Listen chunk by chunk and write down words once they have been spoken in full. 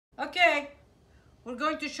Okay, we're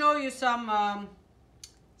going to show you some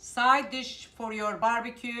side dish for your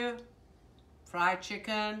barbecue, fried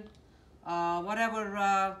chicken,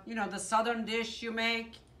 whatever, you know, the southern dish you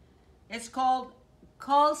make. It's called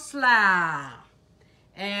coleslaw.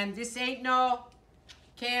 And this ain't no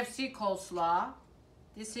KFC coleslaw.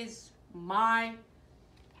 This is my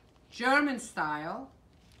German style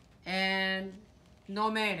and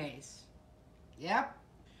no mayonnaise. Yep.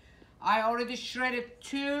 I already shredded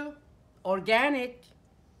 2 organic.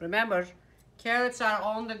 Remember, carrots are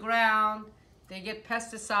on the ground. They get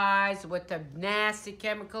pesticides with the nasty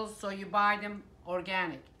chemicals, so you buy them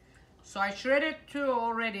organic. So I shredded 2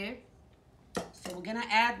 already. So we're gonna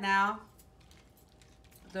add now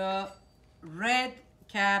the red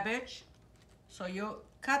cabbage. So you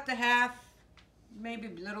cut the half, maybe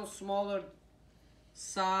a little smaller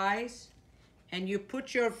size, and you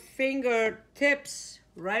put your fingertips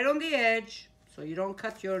right on the edge so you don't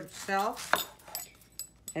cut yourself,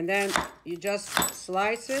 and then you just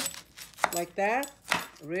slice it like that,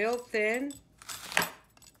 real thin.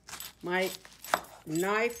 My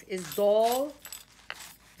knife is dull,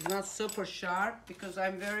 it's not super sharp because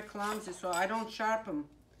I'm very clumsy, so I don't sharpen.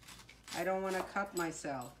 I don't want to cut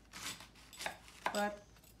myself, but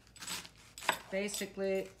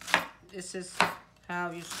basically this is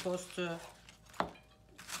how you're supposed to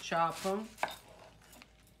chop them.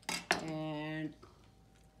 And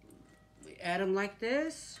we add them like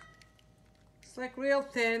this. It's like real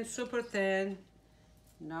thin, super thin.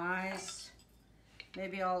 Nice.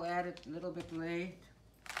 Maybe I'll add it a little bit late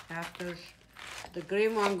after the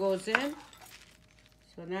green one goes in.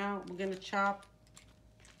 So now we're gonna chop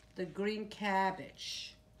the green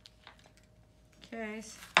cabbage. Okay,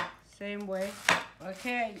 same way.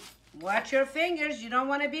 Okay, watch your fingers. You don't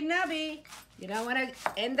want to be nubby. You don't want to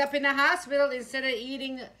end up in a hospital instead of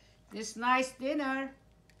eating this nice dinner.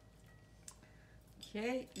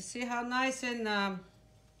 Okay, you see how nice and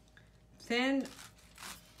thin?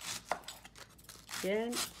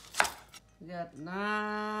 Again, we got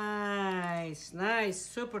nice,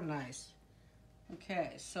 super nice.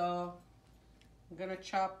 Okay, so I'm gonna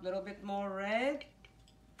chop a little bit more red.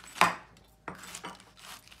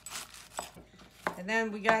 And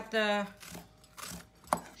then we got the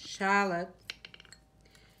shallot.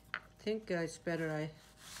 I think it's better I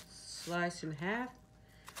slice in half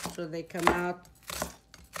so they come out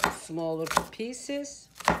smaller pieces.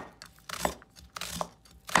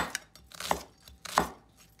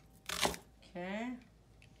 Okay,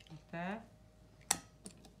 like that.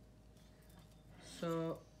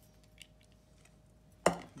 So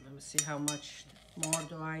let me see how much more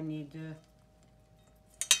do I need.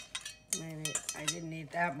 Maybe I didn't need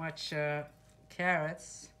that much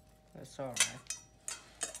carrots. That's all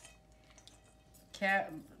right.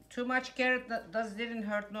 Too much carrot didn't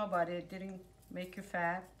hurt nobody. It didn't make you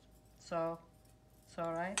fat, so it's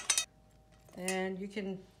all right. And you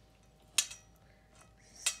can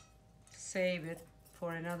save it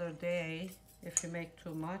for another day if you make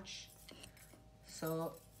too much.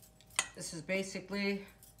 So this is basically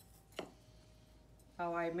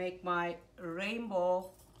how I make my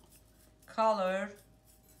rainbow color.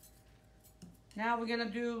 Now we're gonna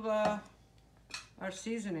do our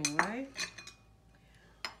seasoning, right?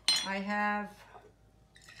 I have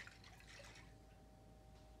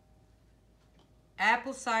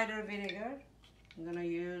apple cider vinegar. I'm gonna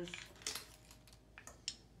use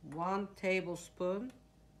 1 tablespoon,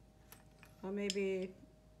 or maybe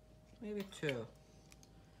 2.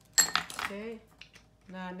 Okay,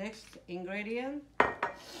 now next ingredient,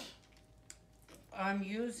 I'm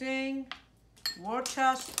using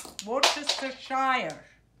Worcestershire.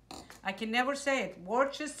 I can never say it.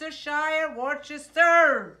 Worcestershire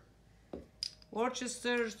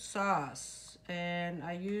sauce, and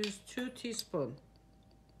I use 2 teaspoons.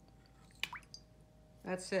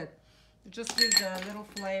 That's it. It just gives a little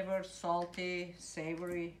flavor, salty,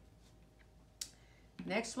 savory.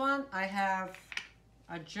 Next one, I have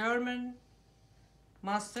a German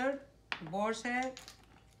mustard, boar's head.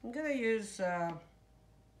 I'm gonna use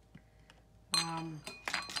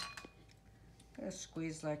gonna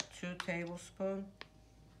squeeze like 2 tablespoons.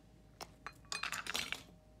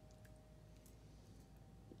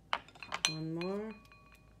 One more.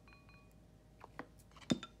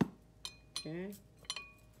 Okay.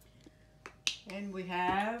 And we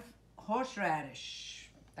have horseradish.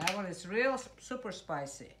 That one is real super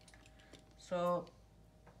spicy. So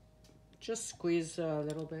just squeeze a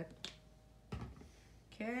little bit.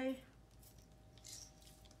 Okay.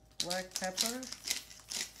 Black pepper.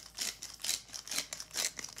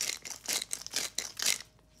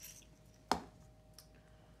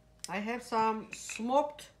 I have some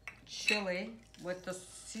smoked chili with the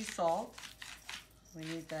sea salt. We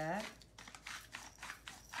need that.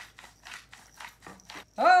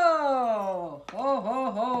 Oh, ho,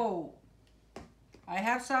 ho, ho. I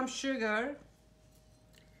have some sugar.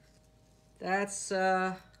 That's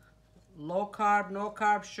low carb, no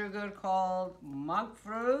carb sugar called monk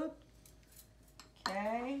fruit.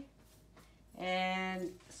 Okay.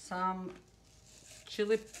 And some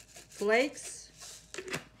chili flakes.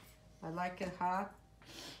 I like it hot.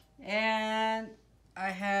 And I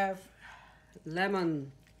have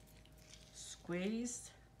lemon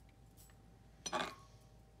squeezed. I'm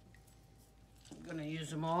gonna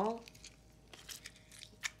use them all.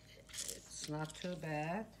 It's not too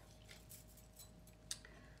bad.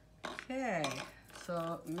 Okay,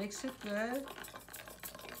 so mix it good.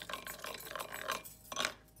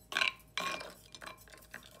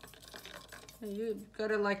 You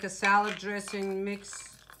got it like a salad dressing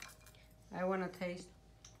mix. I wanna taste.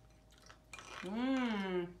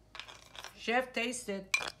 Chef tasted.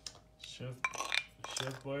 Chef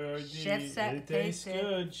Boyardee. Chef said it tastes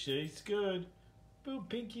good. Tastes good. Boo,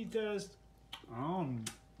 pinky test.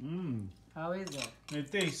 How is it?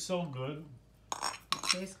 It tastes so good.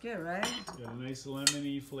 Tastes good, right? Got a nice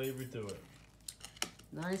lemony flavor to it.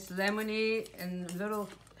 Nice lemony and little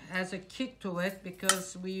has a kick to it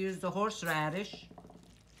because we use the horseradish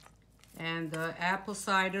and the apple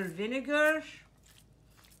cider vinegar.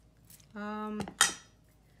 I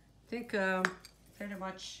think pretty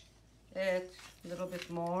much it. A little bit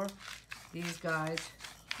more. These guys,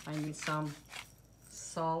 I need some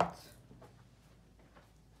salt.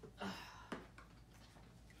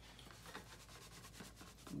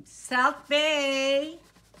 Salt Bay,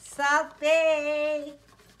 Salt Bay,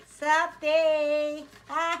 Salt Bay.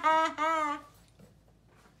 Ha ha ha.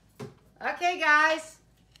 Okay, guys.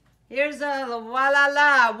 Here's a voila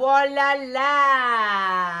la, voila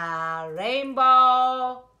la,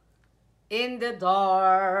 rainbow in the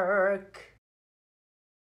dark.